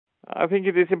I think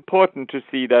it is important to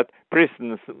see that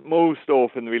prisons most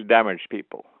often will damage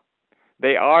people.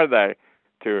 They are there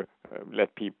to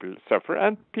let people suffer,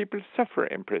 and people suffer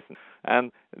in prison.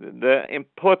 And the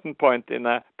important point in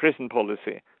a prison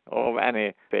policy of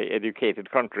any, say, educated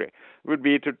country would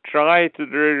be to try to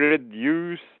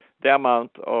reduce the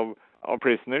amount of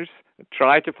prisoners,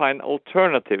 try to find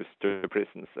alternatives to the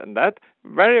prisons, and that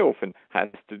very often has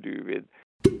to do with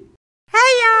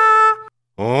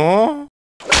Oh?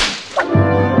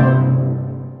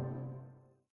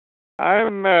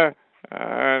 I'm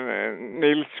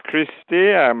Nils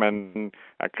Christie. I'm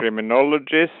a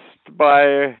criminologist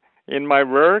in my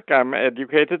work. I'm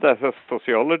educated as a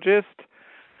sociologist.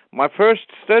 My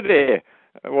first study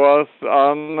was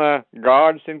on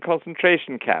guards in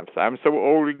concentration camps. I'm so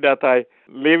old that I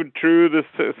lived through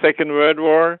the Second World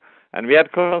War, and we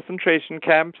had concentration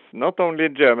camps, not only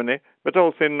in Germany, but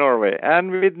also in Norway,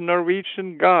 and with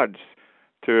Norwegian guards.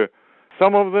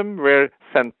 Some of them were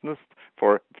sentenced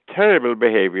for terrible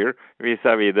behavior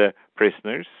vis-à-vis the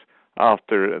prisoners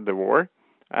after the war,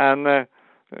 and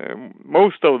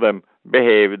most of them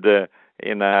behaved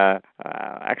in an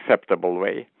acceptable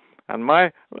way. And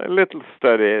my little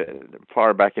study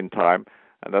far back in time,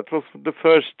 and that was the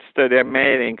first study I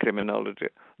made in criminology,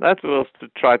 that was to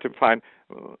try to find,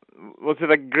 was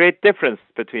it a great difference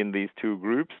between these two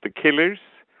groups, the killers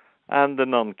and the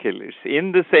non-killers,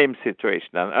 in the same situation.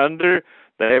 And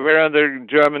they were under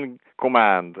German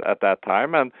command at that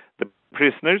time, and the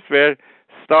prisoners were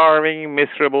starving,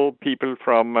 miserable people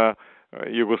from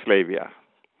Yugoslavia.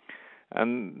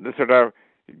 And the sort of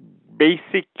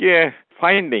basic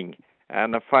finding,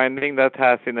 and a finding that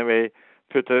has in a way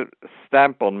put a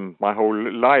stamp on my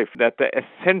whole life, that the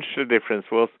essential difference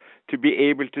was to be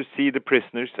able to see the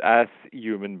prisoners as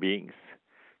human beings,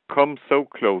 come so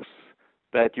close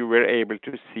that you were able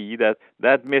to see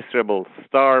that miserable,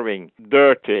 starving,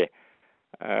 dirty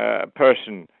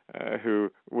person who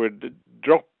would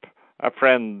drop a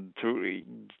friend to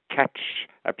catch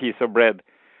a piece of bread,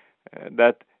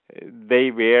 that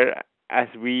they were as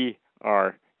we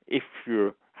are if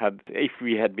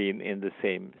we had been in the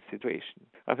same situation.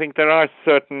 I think there are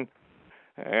certain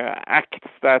acts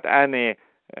that any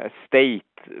state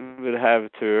will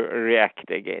have to react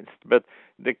against. But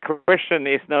the question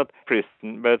is not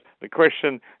prison, but the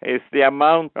question is the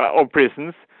amount of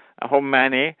prisons, how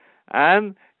many,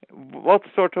 and what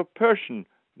sort of person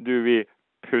do we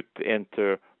put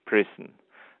into prison.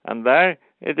 And there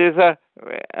it is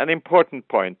an important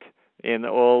point in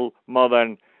all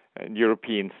modern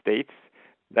European states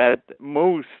that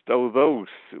most of those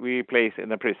we place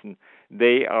in a prison,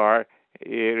 they are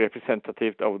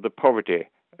representative of the poverty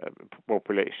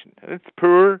population. It's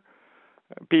poor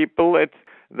people.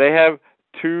 They have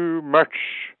too much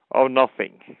of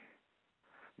nothing.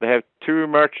 They have too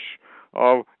much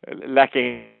of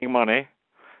lacking money.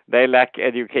 They lack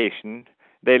education.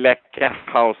 They lack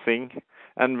housing.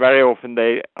 And very often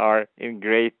they are in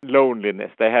great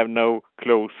loneliness. They have no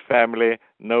close family,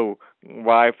 no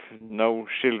wife, no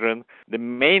children. The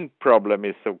main problem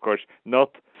is, of course,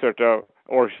 not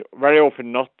or very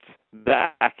often not the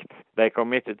act they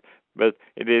committed, but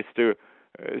it is to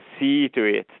see to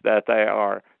it that they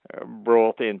are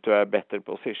brought into a better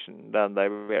position than they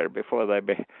were before they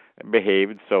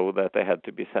behaved so that they had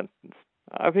to be sentenced.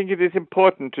 I think it is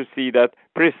important to see that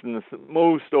prisons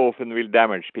most often will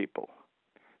damage people.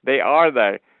 They are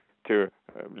there to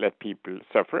let people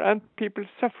suffer, and people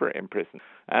suffer in prison.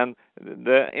 And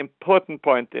the important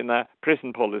point in a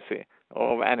prison policy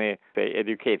of any, say,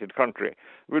 educated country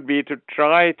would be to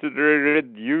try to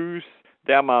reduce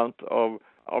the amount of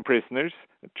prisoners,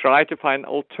 try to find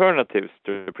alternatives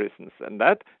to the prisons. And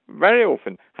that very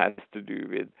often has to do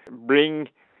with bring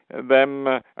them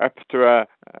up to a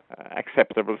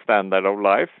acceptable standard of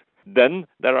life. Then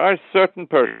there are certain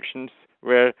persons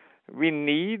where we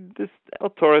need the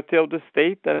authority of the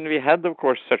state, and we had, of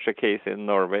course, such a case in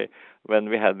Norway when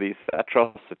we had these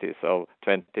atrocities of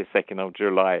 22nd of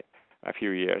July a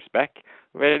few years back,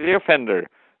 where the offender,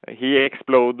 he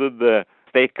exploded the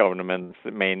state government's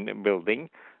main building,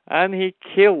 and he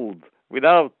killed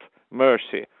without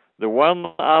mercy the one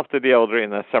after the other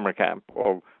in a summer camp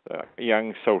of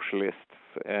young socialists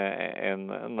in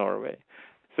Norway.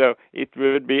 So it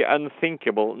would be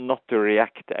unthinkable not to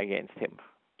react against him.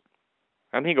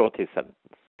 And he got his sentence.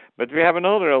 But we have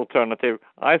another alternative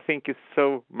I think is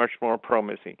so much more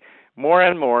promising. More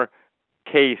and more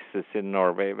cases in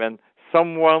Norway when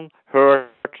someone hurt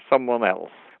someone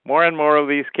else. More and more of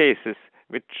these cases,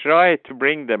 we try to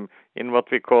bring them in what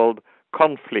we called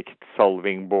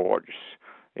conflict-solving boards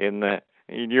in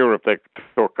in Europe they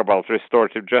talk about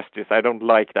restorative justice. I don't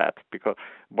like that because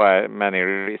by many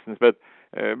reasons, but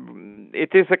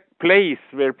it is a place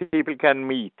where people can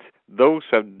meet those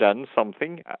who have done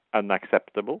something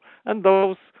unacceptable and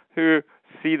those who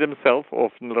see themselves,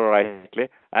 often rightly,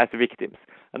 as victims.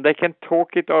 And they can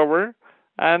talk it over,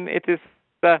 and it is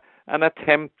an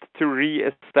attempt to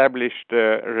re-establish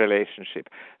the relationship.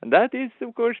 And that is,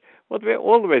 of course, what we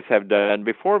always have done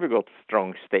before we got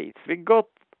strong states. We got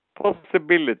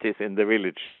possibilities in the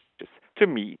villages to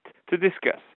meet, to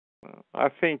discuss. I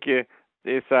think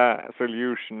it's a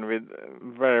solution with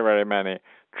very, very many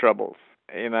troubles.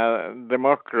 In a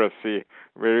democracy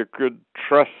where you could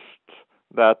trust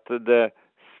that the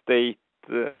state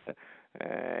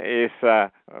is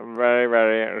a very,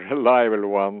 very reliable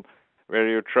one, where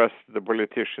you trust the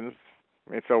politicians,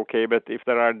 it's okay. But if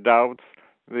there are doubts,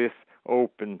 this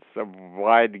opens a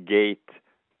wide gate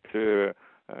to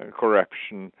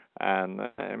corruption and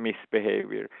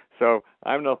misbehavior. So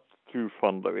I'm not too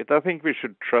fond of it. I think we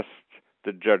should trust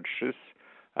the judges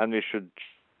and we should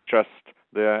trust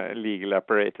the legal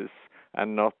apparatus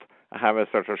and not have a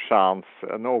sort of chance,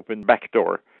 an open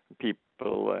backdoor.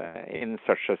 People in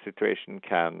such a situation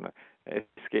can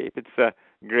escape. It's a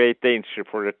great danger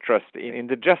for the trust in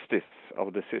the justice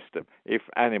of the system if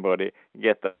anybody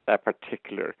gets a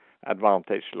particular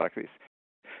advantage like this.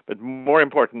 But more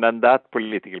important than that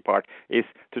political part is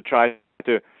to try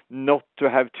to not to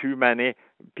have too many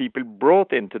people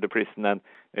brought into the prison.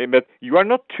 But you are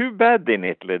not too bad in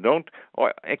Italy. Don't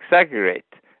exaggerate.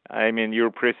 I mean,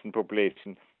 your prison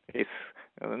population is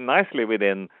nicely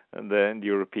within the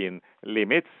European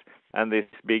limits, and this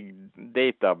big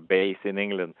database in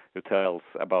England who tells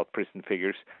about prison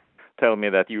figures tell me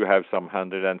that you have some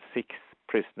 106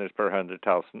 prisoners per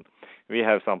 100,000. We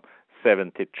have some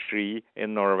 73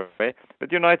 in Norway.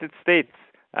 But United States,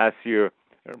 as you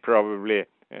probably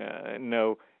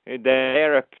know,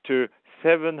 they're up to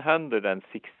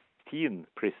 716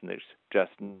 prisoners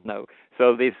just now.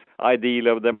 So this ideal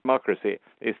of democracy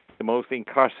is the most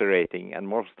incarcerating and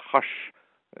most harsh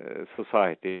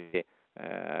society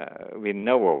we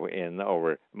know of in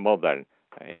our modern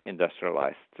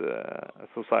industrialized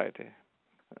society.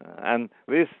 And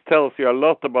this tells you a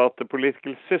lot about the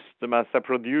political system as a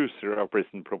producer of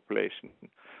prison population.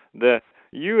 The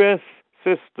U.S.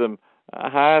 system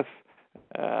has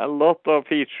a lot of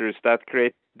features that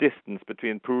create distance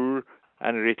between poor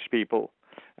and rich people.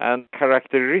 And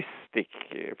characteristic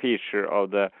feature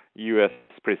of the U.S.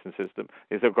 prison system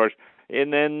is, of course,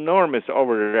 an enormous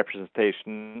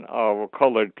overrepresentation of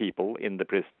colored people in the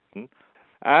prison.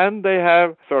 And they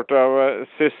have sort of a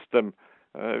system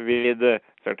with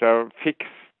sort of fixed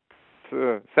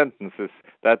sentences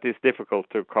that is difficult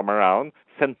to come around.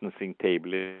 Sentencing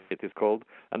table, it is called.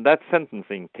 And that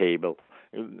sentencing table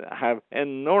have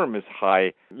enormous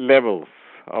high levels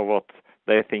of what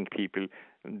they think people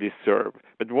deserve.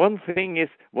 But one thing is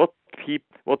what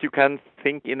you can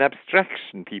think in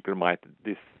abstraction people might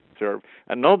deserve.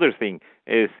 Another thing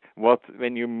is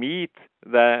when you meet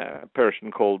the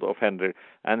person called offender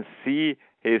and see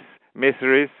his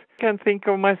miseries, I can think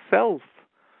of myself.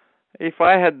 If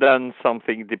I had done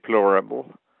something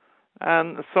deplorable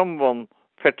and someone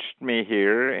fetched me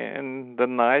here in the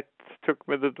night, took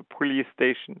me to the police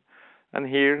station, and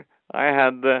here I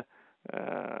had the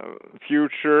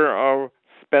future of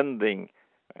spending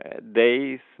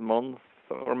days, months,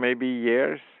 or maybe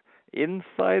years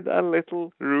inside a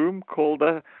little room called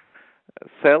a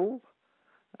cell,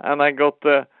 and I got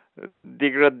the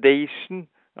degradation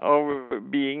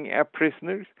of being a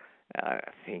prisoner. I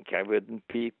think I wouldn't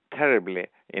be terribly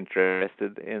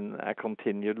interested in a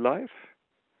continued life.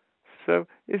 So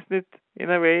isn't it in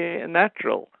a way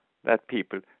natural that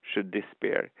people should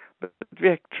despair? But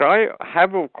we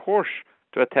have of course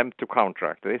to attempt to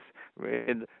counteract this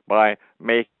by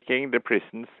making the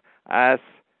prisons as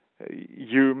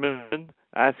human,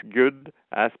 as good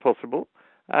as possible,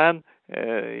 and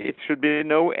it should be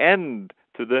no end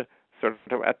to the sort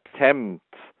of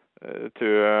attempt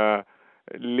to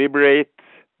liberate,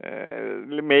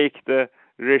 make the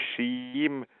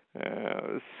regime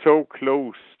so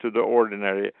close to the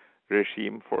ordinary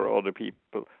regime for other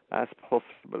people as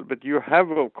possible. But you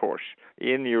have, of course,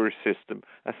 in your system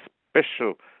a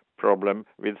special problem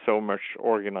with so much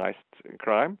organized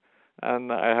crime,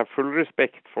 and I have full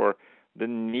respect for the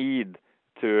need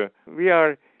to. We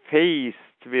are faced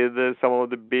with some of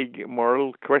the big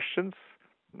moral questions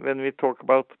when we talk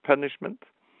about punishment,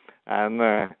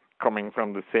 and coming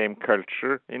from the same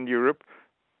culture in Europe,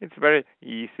 it's very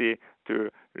easy to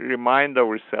remind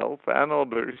ourselves and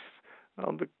others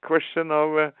on the question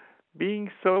of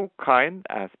being so kind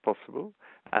as possible,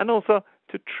 and also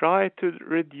to try to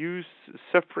reduce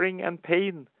suffering and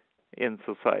pain in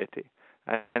society.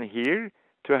 And here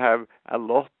to have a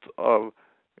lot of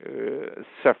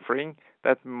suffering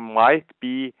that might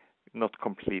be not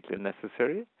completely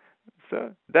necessary.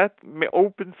 So that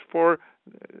opens for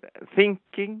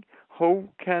thinking, how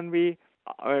can we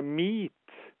meet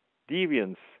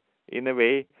deviance in a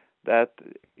way that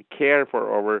care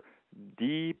for our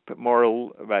deep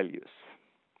moral values.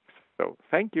 So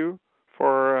thank you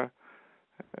for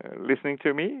listening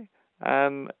to me,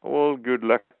 and all good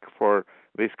luck for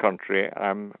this country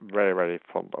I'm very, very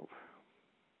fond of.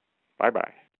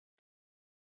 Bye-bye.